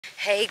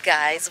Hey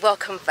guys,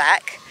 welcome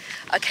back.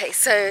 Okay,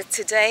 so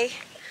today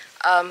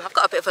I've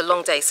got a bit of a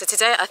long day, so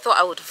today I thought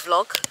I would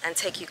vlog and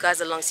take you guys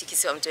along so you can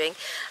see what I'm doing.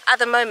 At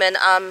the moment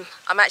I'm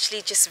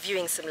actually just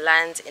viewing some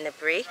land in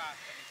Abri,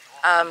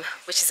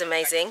 which is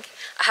amazing.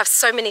 I have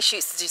so many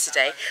shoots to do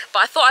today,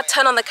 but I thought I'd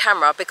turn on the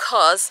camera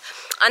because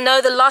I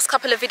know the last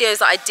couple of videos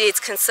that I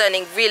did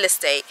concerning real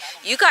estate,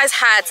 you guys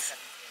had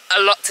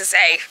a lot to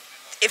say,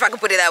 if I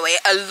could put it that way,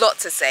 a lot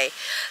to say.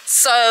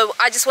 So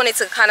I just wanted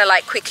to kind of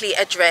like quickly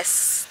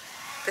address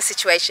the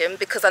situation,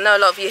 because I know a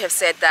lot of you have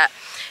said that,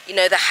 you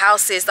know, the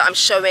houses that I'm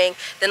showing,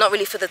 they're not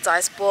really for the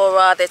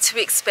diaspora, they're too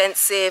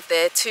expensive,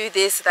 they're too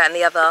this, that and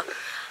the other.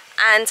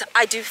 And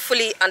I do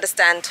fully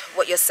understand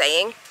what you're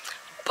saying,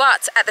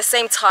 but at the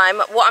same time,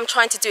 what I'm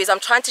trying to do is I'm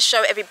trying to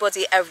show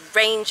everybody a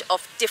range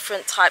of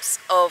different types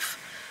of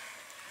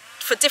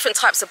different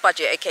types of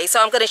budget. Okay, so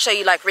I'm going to show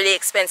you like really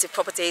expensive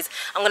properties.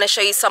 I'm going to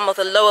show you some of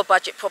the lower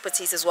budget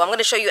properties as well. I'm going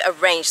to show you a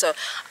range, so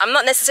I'm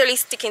not necessarily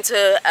sticking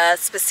to a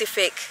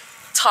specific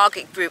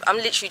target group. I'm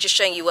literally just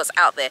showing you what's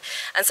out there.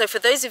 And so for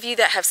those of you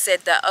that have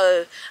said that,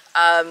 oh,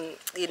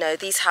 you know,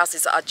 these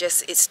houses are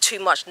just, it's too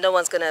much, no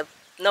one's gonna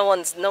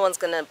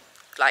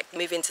like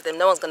move into them,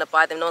 no one's gonna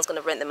buy them, no one's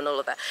gonna rent them and all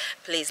of that,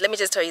 please let me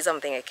just tell you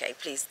something. Okay,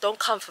 please don't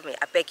come for me,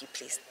 I beg you,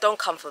 please don't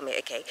come for me.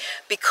 Okay,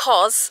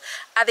 because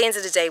at the end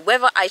of the day,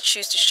 whether I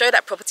choose to show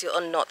that property or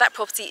not, that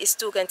property is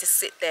still going to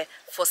sit there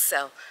for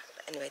sale.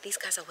 But anyway, these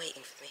guys are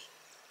waiting for me,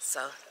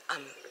 so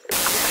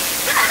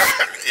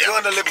You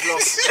want the lip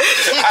gloss?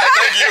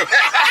 Thank you.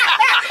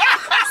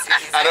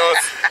 I know.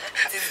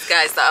 These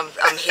guys that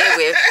I'm here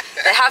with,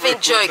 they're having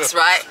jokes,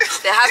 right?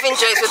 They're having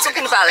jokes. We're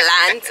talking about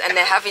land and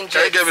they're having jokes.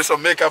 Can you give me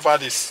some makeup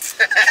artists?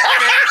 You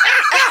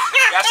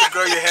have to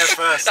grow your hair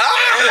first.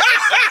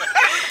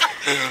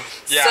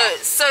 Yeah.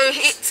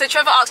 So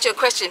Trevor asked you a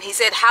question. He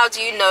said, how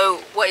do you know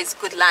what is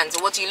good land,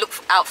 or what do you look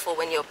out for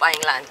when you're buying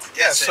land?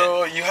 Yeah,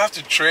 so you have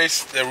to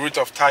trace the root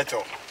of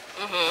title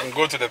and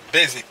go to the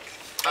basic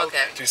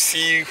Okay. to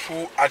see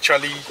who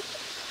actually,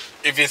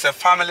 if it's a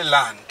family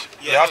land,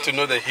 you have to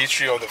know the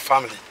history of the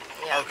family.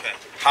 Yeah. Okay.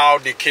 How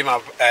they came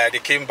up, they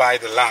came by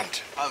the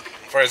land. Okay.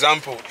 For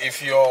example,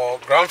 if your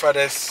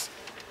grandfathers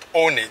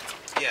own it,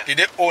 Yeah. did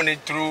they own it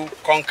through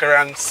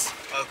concurrence?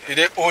 Okay. Did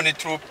they own it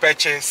through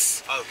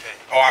purchase Okay.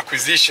 or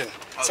acquisition?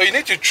 So you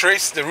need to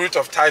trace the root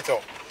of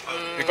title,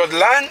 because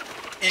land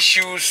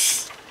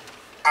issues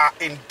are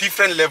in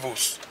different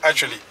levels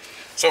actually.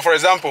 So for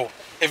example,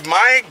 if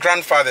my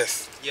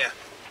grandfathers Yeah.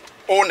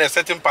 own a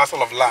certain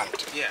parcel of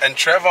land, Yeah. and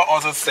Trevor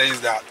also says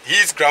that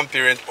his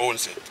grandparent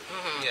owns it,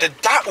 then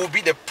that will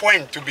be the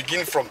point to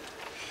begin from,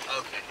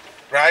 Okay.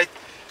 right?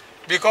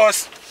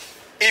 Because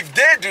if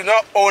they do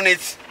not own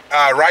it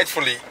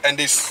rightfully and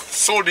they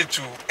sold it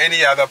to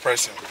any other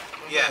person,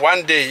 Yeah.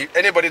 one day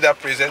anybody that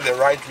presents the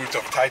right root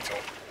of title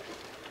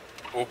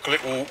will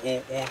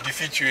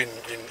defeat you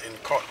in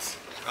court.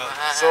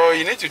 So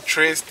you need to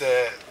trace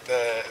the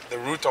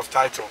root of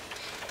title.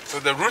 So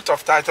the root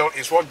of title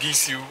is what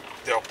gives you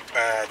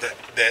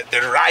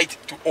the right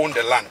to own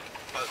the land.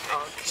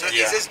 Okay. So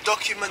Yeah. is this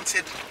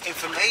documented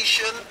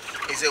information?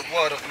 Is it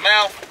word of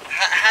mouth?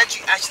 How do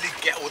you actually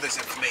get all this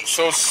information?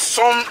 So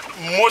some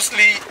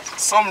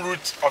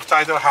root of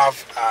title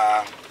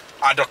are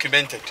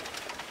documented,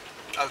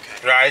 Okay.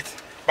 right?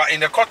 But in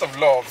the court of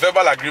law,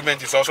 verbal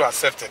agreement is also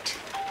accepted.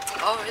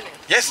 Oh, really?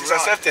 Yes, it's Right.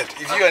 accepted.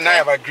 If you and I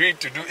have agreed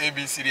to do A,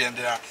 B, C, D, and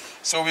there,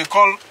 so we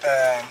call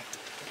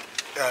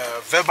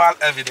verbal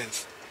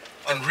evidence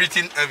and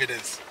written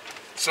evidence.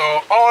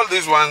 So all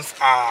these ones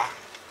are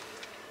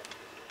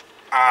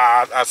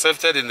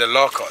accepted in the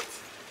law court.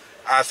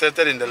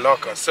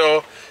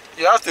 So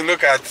you have to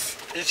look at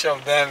each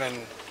of them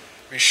and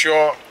be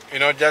sure, you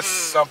know,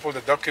 just sample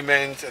the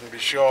document and be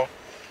sure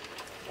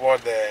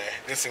what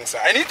these things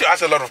are. I need to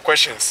ask a lot of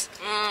questions.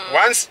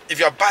 Once, if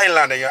you're buying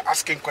land and you're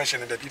asking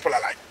questions and the people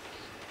are like,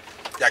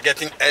 you're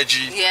getting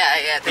edgy,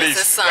 Yeah, there's a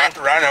please sign.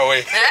 run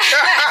away.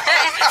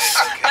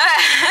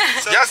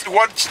 Just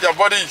watch their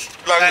body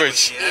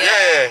language.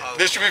 Yeah.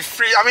 They should be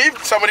free. I mean,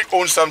 if somebody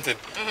owns something,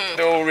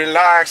 they'll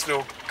relax,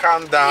 they'll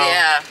calm down,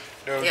 Yeah.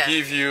 they'll Yeah.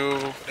 give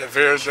you the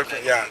various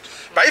documents. Yeah.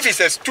 But if it's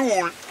a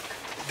stool,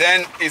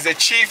 then it's the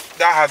chief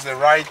that has the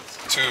right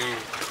to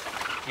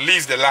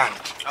lease the land.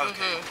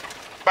 Okay.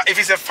 But if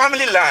it's a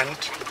family land,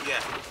 Yeah.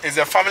 it's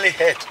a family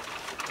head.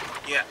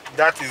 Yeah.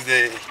 That is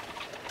the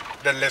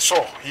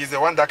lessor. He's the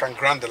one that can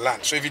grant the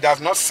land. So if he does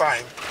not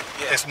sign,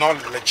 Yeah. it's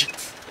not legit,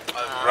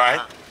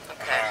 right?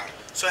 Okay.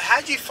 So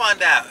how do you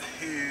find out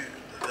who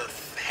the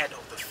head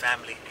of the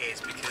family is?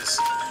 Because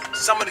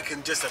somebody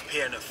can just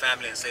appear in a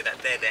family and say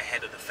that they're the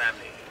head of the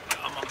family.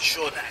 I'm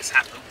sure that has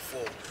happened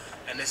before,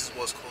 and this is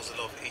what's caused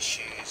a lot of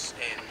issues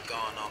in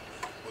Ghana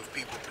with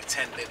people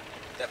pretending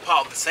they're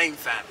part of the same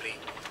family,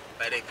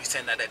 but they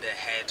pretend that they're the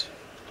head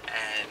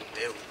and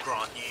they'll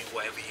grant you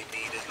whatever you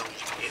need as long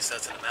as you pay a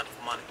certain amount of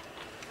money.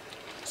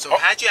 So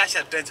how do you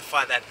actually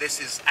identify that this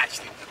is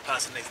actually the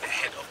person that is the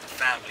head of the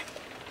family?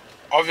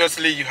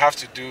 Obviously, you have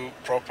to do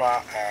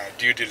proper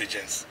due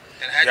diligence.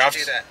 And how do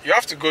you do that? You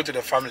have to go to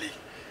the family.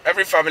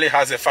 Every family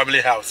has a family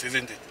house,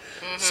 isn't it?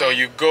 So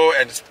you go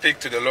and speak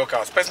to the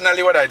locals.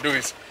 Personally, what I do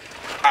is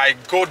I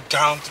go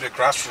down to the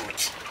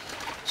grassroots.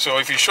 So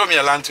if you show me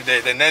a land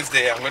today, the next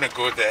day I'm going to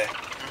go there,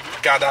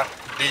 gather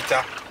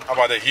data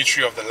about the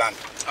history of the land.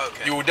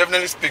 Okay. You will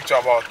definitely speak to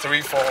about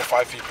 3, 4, or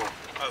 5 people.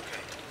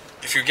 Okay.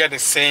 If you get the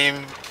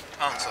same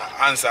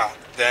answer,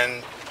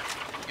 then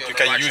you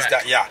can use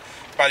that. Yeah.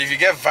 But if you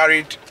get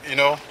varied, you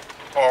know,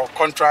 or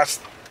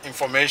contrast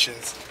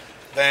informations,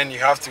 then you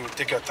have to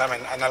take your time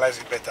and analyze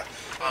it better.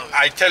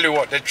 I tell you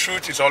what, the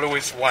truth is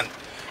always one.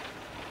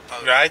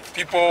 Right?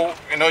 People,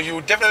 you know,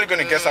 you're definitely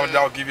going to get somebody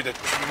that will give you the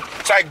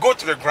truth. So I go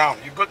to the ground.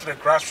 You go to the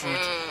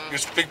grassroots. You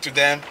speak to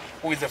them.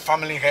 Who is the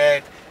family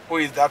head? Who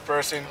is that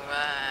person?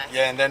 Right.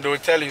 Yeah, and then they will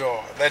tell you.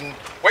 Then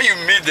when you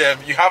meet them,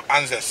 you have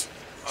answers.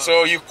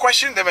 So you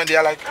question them and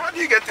they're like, how do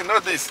you get to know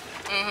this?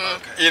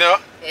 Okay. You know?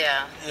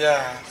 Yeah.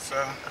 Yeah.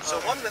 So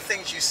one of the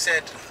things you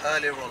said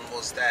earlier on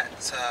was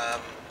that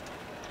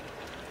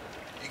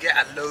you get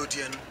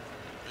allodian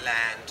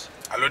land.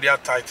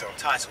 Allodial title.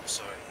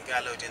 Sorry. You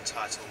get allodian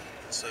title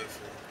and so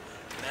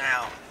forth.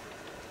 Now,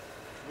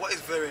 what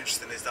is very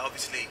interesting is that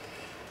obviously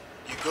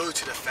you go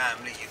to the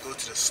family, you go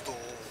to the store,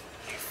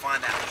 you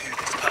find out who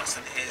this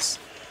person is.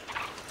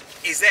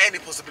 Is there any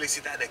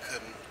possibility that they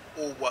can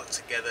all work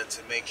together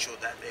to make sure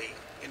that they,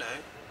 you know?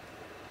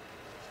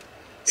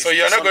 So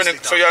you're not going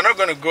to. So you're not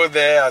going to go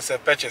there as a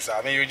purchaser.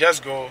 I mean, you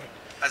just go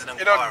as an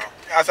inquirer. You know,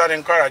 as an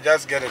inquirer,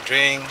 just get a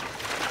drink,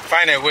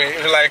 find a way.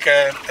 Like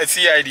a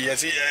CID, a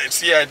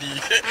CID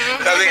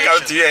doesn't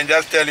come to you and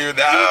just tell you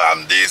that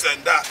I'm this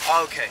and that.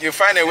 Okay. You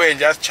find a way and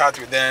just chat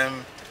with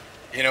them.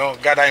 You know,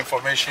 gather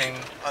information.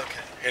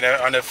 Okay. You know,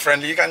 on a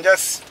friendly. You can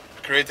just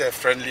create a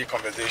friendly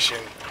conversation.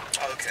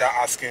 Okay. Start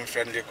asking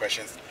friendly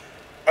questions.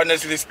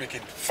 Honestly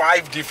speaking,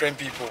 5 different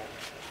people,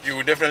 you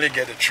will definitely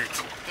get the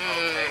truth.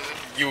 Okay.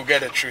 You will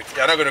get the truth.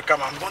 You're not going to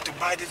come, I'm going to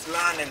buy this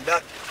land and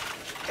that.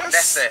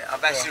 That's it.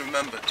 I've actually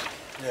remembered,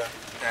 Yeah.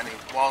 Danny,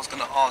 what I was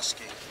going to ask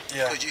you.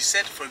 Yeah. Because you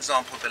said, for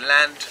example, the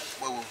land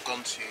where we've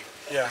gone to,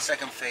 Yeah. the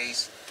second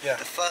phase, Yeah.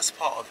 the first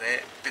part of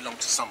it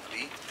belonged to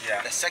somebody.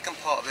 Yeah. The second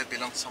part of it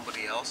belonged to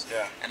somebody else.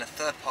 Yeah. And the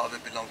third part of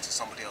it belonged to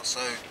somebody else.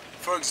 So,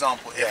 for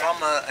example, if Yeah.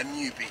 I'm a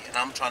newbie and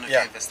I'm trying to do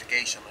Yeah.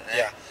 investigation on it,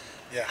 Yeah.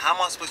 Yeah. how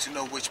am I supposed to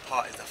know which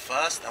part is the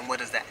first and where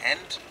does that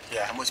end?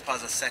 Yeah. And which part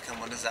is the second,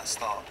 when does that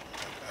start?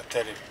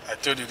 I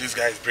told you this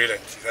guy is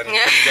brilliant. He's an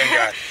intelligent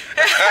guy.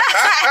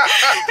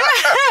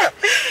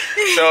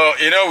 So,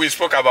 you know, we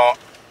spoke about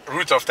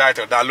root of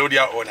title, the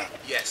allodial owner.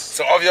 Yes.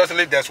 So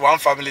obviously there's one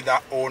family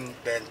that owned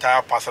the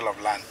entire parcel of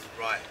land.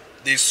 Right.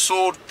 They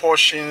sold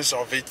portions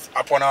of it.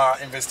 Upon our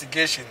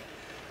investigation,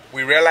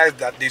 we realized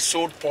that they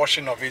sold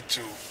portion of it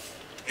to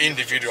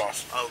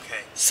individuals.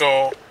 Okay.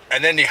 So,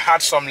 and then they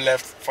had some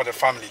left for the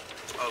family.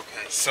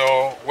 Okay.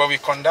 So when we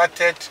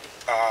conducted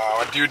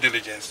our due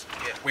diligence,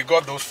 Yeah. we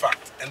got those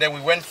facts. And then we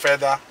went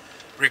further,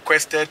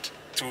 requested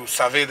to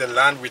survey the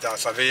land with our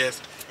surveyors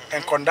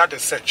and conduct a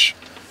search.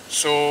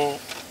 So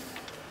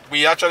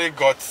we actually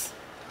got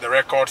the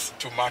records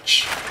to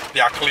match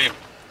their claim.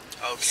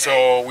 Okay.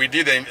 So we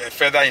did a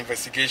further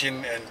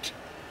investigation and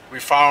we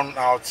found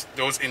out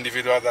those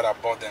individuals that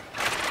have bought them.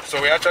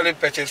 So we actually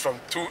purchased from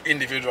 2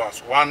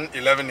 individuals, one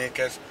 11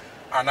 acres,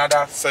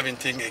 another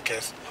 17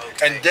 acres,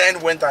 Okay. and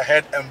then went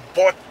ahead and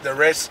bought the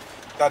rest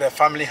that the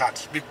family had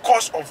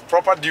because of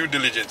proper due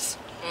diligence,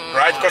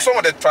 right? Because some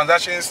of the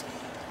transactions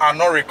are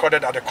not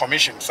recorded at the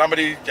commission.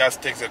 Somebody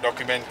just takes the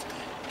document,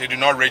 they do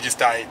not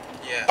register it,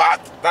 Yeah.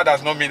 but that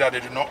does not mean that they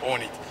do not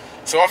own it.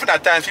 So often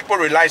at times people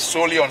rely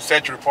solely on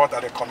search report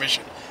at the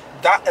commission.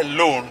 That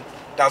alone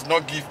does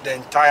not give the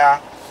entire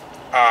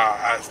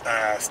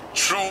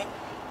true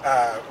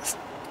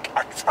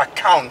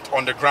account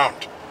on the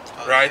ground,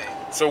 right?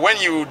 So when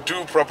you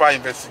do proper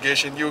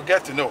investigation, you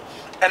get to know.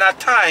 And at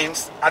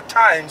times,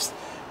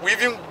 we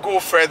even go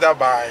further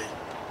by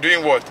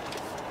doing what?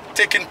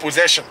 Taking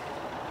possession.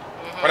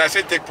 When I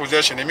say take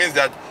possession, it means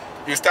that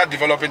you start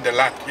developing the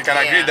land. You can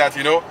agree that,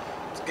 you know,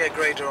 To get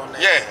grader on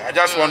there. yeah, I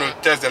just want to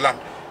test the land.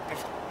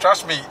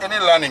 Trust me, any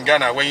land in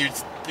Ghana, when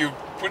you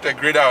put a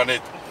grader on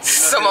it,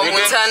 Someone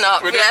will turn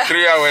up. within Yeah.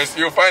 3 hours,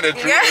 you'll find a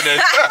true Yeah.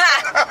 owner.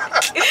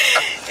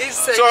 It's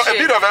so So true. a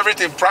bit of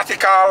everything,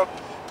 practical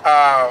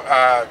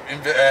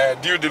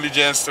due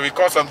diligence. So we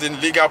call something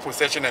legal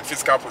possession and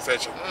fiscal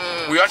possession.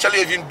 We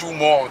actually even do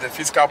more of the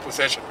fiscal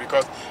possession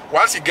because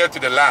once you get to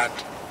the land,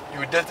 you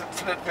will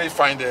definitely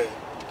find the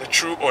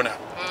true owner.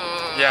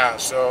 Yeah,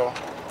 so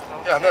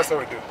yeah, that's what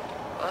we do.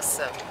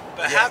 Awesome.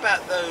 But how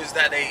about those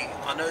that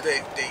I know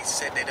they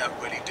said they don't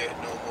really do it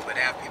no more, but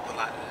they have people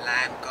like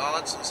land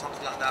guards or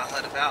something like that I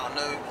heard about.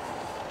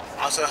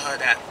 I also heard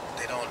that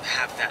they don't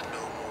have that no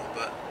more,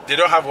 but They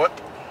don't have what?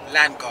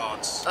 land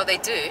guards. Oh, they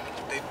do?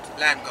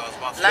 Land guards.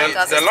 But I Land think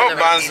guards The are law still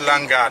bans around.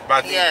 land guard,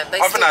 but Yeah, they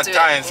often still at do it.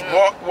 times,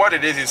 what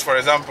it is, for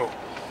example,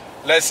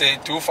 let's say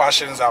 2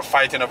 factions are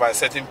fighting over a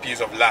certain piece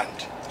of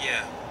land.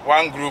 Yeah.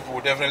 One group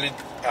will definitely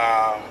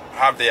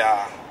have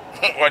their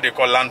what they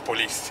call land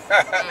police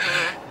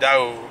that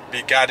will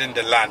be guarding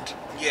the land.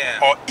 Yeah.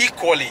 Or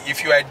equally,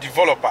 if you are a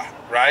developer,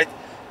 right,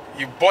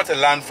 you bought a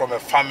land from a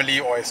family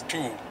or a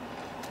stool,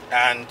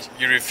 and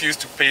you refuse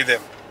to pay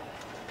them,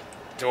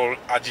 they'll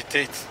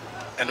agitate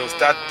and they'll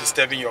start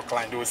disturbing your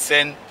client. They will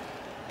send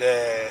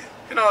the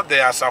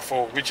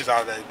ASAFO, which is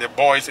the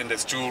boys in the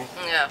stool,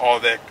 or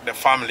the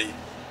family,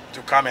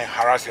 to come and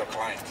harass your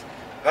client.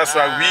 That's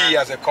why we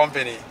as a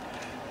company,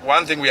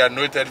 one thing we are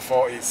noted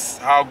for is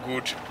how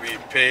good we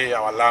pay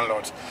our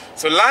landlords.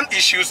 So land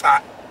issues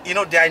are, they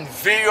are in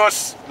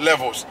various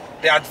levels.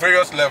 They are at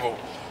various levels.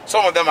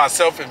 Some of them are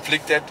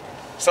self-inflicted.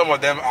 Some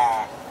of them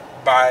are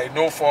by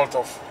no fault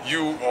of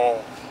you,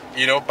 or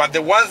but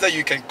the ones that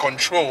you can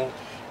control,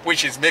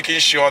 which is making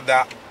sure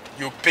that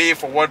you pay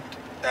for what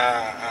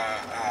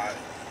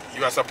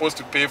you are supposed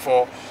to pay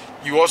for.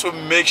 You also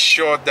make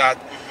sure that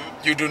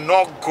you do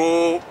not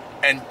go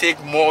and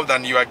take more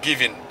than you are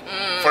given.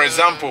 For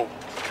example,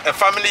 a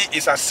family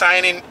is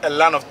assigning a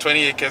land of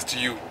 20 acres to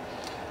you.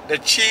 The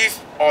chief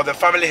or the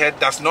family head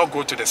does not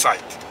go to the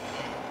site.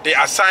 They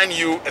assign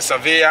you a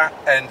surveyor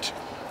and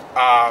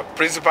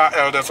principal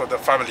elders of the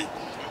family.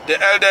 The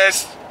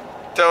elders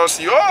tells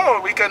you,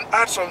 oh, we can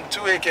add some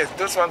 2 acres.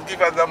 Those ones give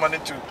us that money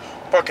to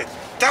pocket.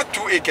 That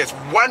 2 acres,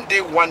 one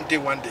day.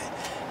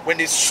 When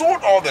they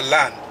sold all the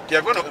land, they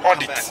are going to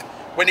audit.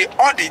 When they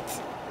audit,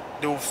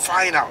 they will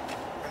find out.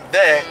 And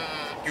there,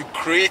 you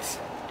create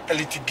a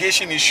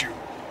litigation issue,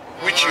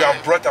 which you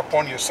have brought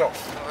upon yourself.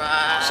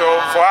 So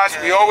for us,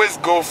 we always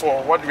go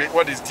for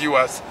what is due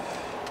us,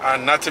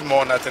 and nothing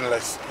more, nothing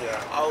less.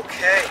 Yeah.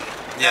 Okay.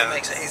 That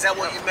makes sense. Is that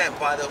what you meant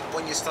by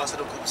when you started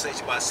the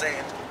conversation by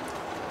saying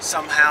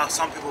somehow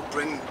some people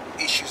bring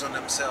issues on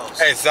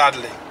themselves?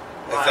 Exactly.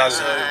 Right.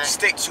 So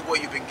stick to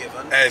what you've been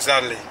given.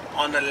 Exactly.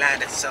 On the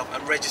land itself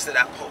and register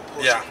that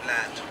portion of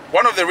land.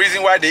 One of the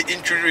reasons why they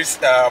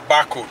introduced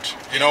barcode,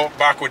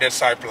 barcoded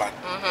site plan,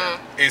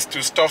 is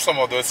to stop some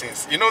of those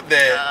things.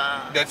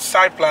 The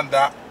site plan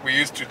that we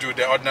used to do,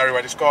 the ordinary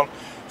one, is called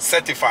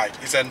certified.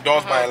 It's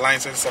endorsed by a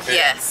licensed surveyor.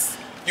 Yes.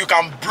 You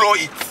can blow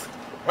it.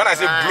 When I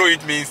say blow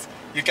it, means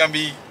you can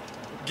be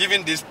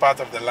given this part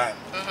of the land.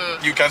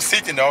 You can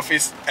sit in the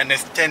office and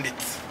extend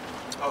it.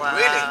 Oh,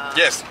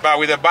 really? Yes, but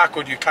with a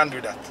barcode you can't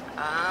do that.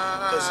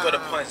 Because it's got a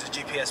point, it's a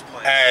GPS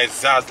point.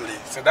 Exactly.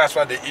 So that's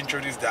why they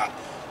introduced that,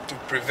 to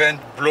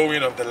prevent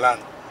blowing of the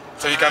land.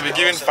 So you can be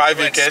given 5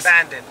 acres.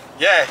 Expanding.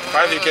 Yeah,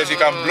 5 acres, you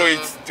can blow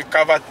it to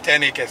cover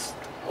 10 acres.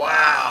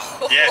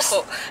 Wow. Yes.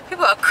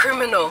 People are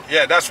criminal.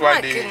 Yeah, that's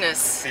why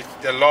goodness.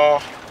 the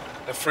law,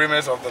 the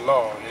framers of the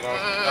law,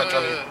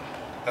 actually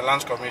the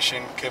Lands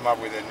Commission came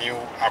up with a new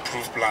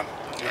approved plan.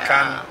 You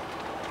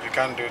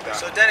can't do that.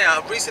 So Danny,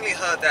 I've recently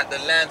heard that the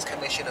Lands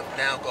Commission have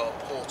now got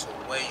a portal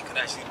where you can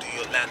actually do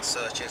your land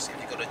searches if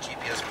you've got a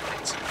GPS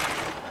point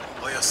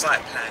or your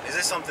site plan. Is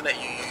this something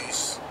that you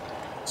use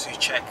to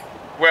check?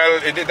 Well,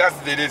 it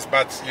is,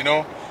 but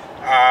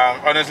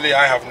honestly,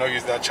 I have not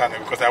used that channel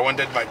because I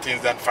wanted my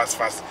things done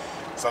fast.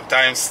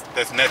 Sometimes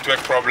there's network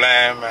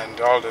problem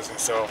and all this, and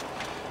so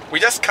we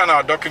just scan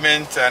our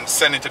document and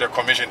send it to the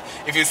commission.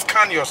 If you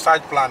scan your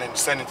site plan and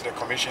send it to the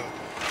commission,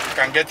 you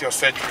can get your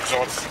search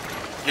results.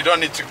 You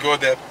don't need to go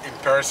there in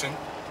person.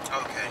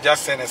 Okay.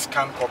 Just send a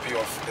scanned copy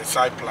of the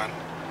site plan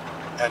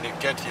and you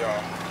get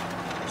your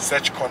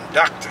search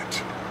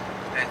conducted.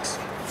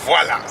 Excellent.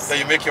 Voila! So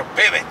you make your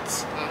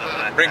payments.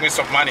 Bring me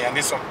some money, I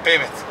need some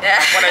payment.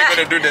 When are you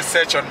going to do the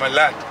search on my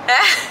land? I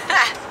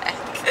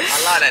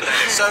like that,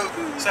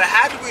 Danny. So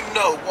how do we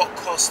know what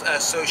costs are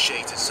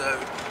associated? So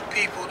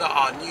people that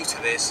are new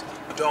to this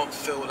don't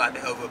feel like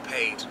they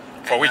overpaid.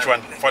 For which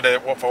one? For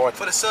what?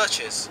 For the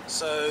searches.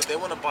 So they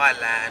want to buy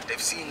land,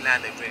 they've seen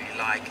land, they really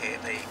like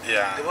it, they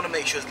want to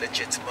make sure it's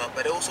legitimate,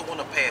 but they also want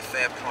to pay a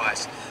fair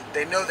price.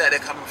 They know that they're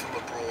coming from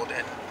abroad,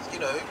 and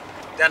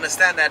they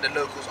understand that the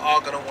locals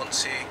are going to want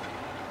to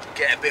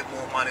get a bit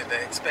more money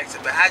than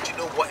expected. But how do you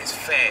know what is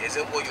fair? Is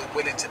it what you're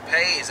willing to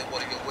pay? Is it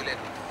what you're willing?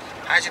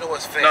 How do you know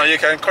what's fair? No, you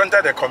can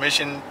contact the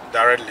commission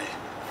directly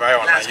via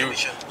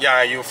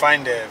online. You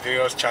find the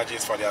various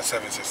charges for their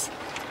services.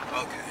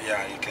 Okay.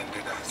 Yeah, you can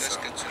do that. That's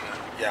good to know.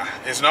 Yeah,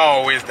 it's not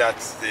always that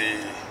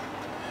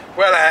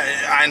well,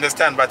 I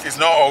understand, but it's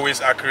not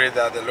always accurate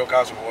that the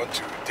locals will want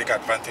to take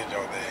advantage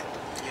of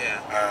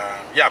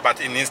the. But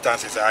in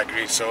instances, I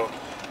agree. So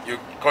you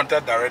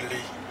contact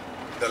directly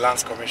the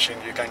Lands Commission.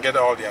 You can get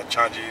all their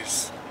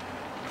charges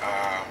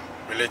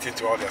relating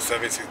to all their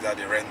services that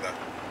they render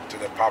to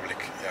the public.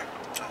 Yeah.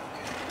 Okay.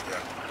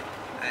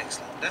 Yeah.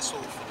 Excellent. That's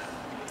all for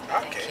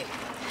now. Okay.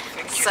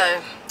 Thank you.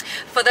 So,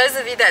 for those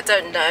of you that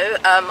don't know,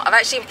 I've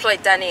actually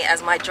employed Danny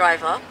as my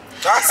driver.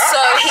 So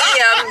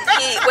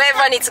he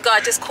wherever I need to go, I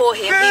just call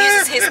him. He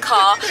uses his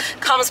car,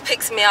 comes,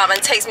 picks me up,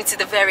 and takes me to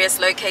the various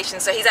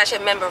locations. So he's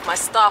actually a member of my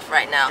staff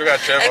right now. Look at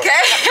Trevor.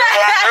 Okay.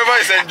 Trevor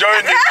is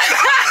enjoying it.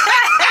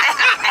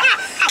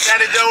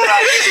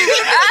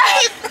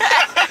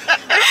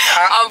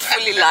 I'm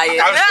fully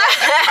lying.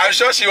 I'm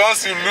sure she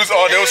wants to lose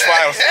all those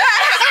files.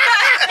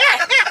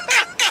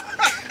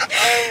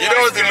 You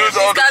don't want to lose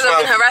all those files. These guys have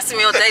been harassing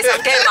me all day, so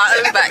I'm getting my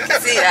own back. You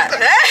see that?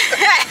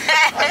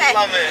 I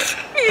love it.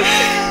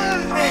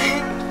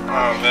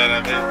 Oh man, I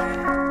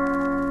mean.